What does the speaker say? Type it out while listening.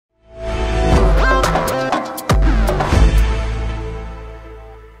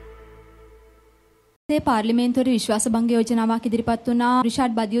පාර්ලිමේන්තුවේ විශ්වාස භංග යෝජනාවක් ඉදිරිපත් වුණා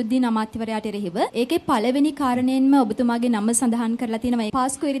රිෂාඩ් badurdeen අමාත්‍යවරයාට එරෙහිව. ඒකේ පළවෙනි කාරණයෙන්ම ඔබතුමාගේ නම සඳහන් කරලා තියෙනවා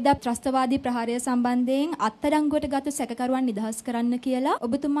පාස්කු ඉරිදා ත්‍රස්තවාදී ප්‍රහාරය සම්බන්ධයෙන් අත්අඩංගුවට ගත් සැකකරුවන් නිදහස් කරන්න කියලා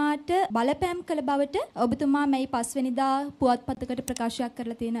ඔබතුමාට බලපෑම් කළ බවට ඔබතුමා මේ 5 වෙනිදා පුවත්පතකට ප්‍රකාශයක්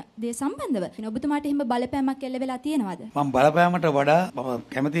කරලා තියෙන දේ සම්බන්ධව. ඔබතුමාට එහෙම බලපෑමක් එල්ල වෙලා තියෙනවද? මම බලපෑමට වඩා මම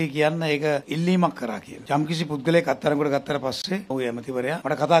කැමතියි කියන්න ඒක ඉල්ලීමක් කරා කියලා. යම්කිසි පුද්ගලයෙක් අත්අඩංගුවට ගත්තට පස්සේ ඔය ඇමතිවරයා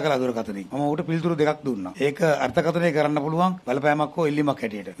මට කතා කළා දුරකථනයෙන්. මම ඌට පිළිතුරු දෙකක් දුන්නා. ඒක අර්ථකථනය කරන්න පුළුවන් බලපෑමක් හෝ ඉල්ලීමක්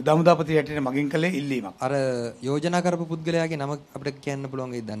හැටියට. දමුදාපති හැටියට මගින් කළේ ඉල්ලීමක්. අර යෝජනා කරපු පුද්ගලයාගේ නම අපිට කියන්න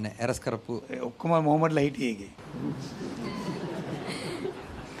පුළුවන් වෙයිද දන්නේ නැහැ. ඇරස් කරපු ඔක්කොම මොහොමඩ්ලා හිටියේ ඒකේ.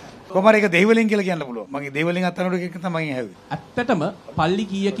 කොහමද ඒක දෙහිවලින් කියලා කියන්න පුළුවන්. මගේ දෙහිවලින් අත්අඩංගුවට එක තමයි මම හැව්වේ. ඇත්තටම පල්ලි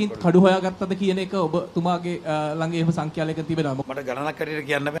කීයකින් කඩු හොයාගත්තද කියන එක ඔබතුමාගේ ළඟ එහෙම සංඛ්‍යාලයක තිබෙනවා. මට ගණනක් හැටියට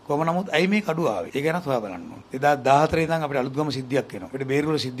කියන්න බෑ. කොහොම නමුත් ඇයි මේ කඩුව ආවේ? ඒක ගැන හොයා බලන්න ඕනේ. 2014 ඉඳන් අපිට අලුත්ගම සිද්ධියක් එනවා. අපිට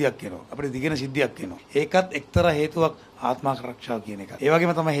බේරුවල සිද්ධියක් එනවා. අපිට දිගින සිද්ධියක් එනවා. ඒකත් එක්තරා හේතුවක් ආත්මාරක්ෂාව කියන එක. ඒ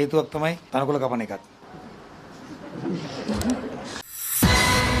වගේම තමයි හේතුවක් තමයි තනකොළ කපන එකත්.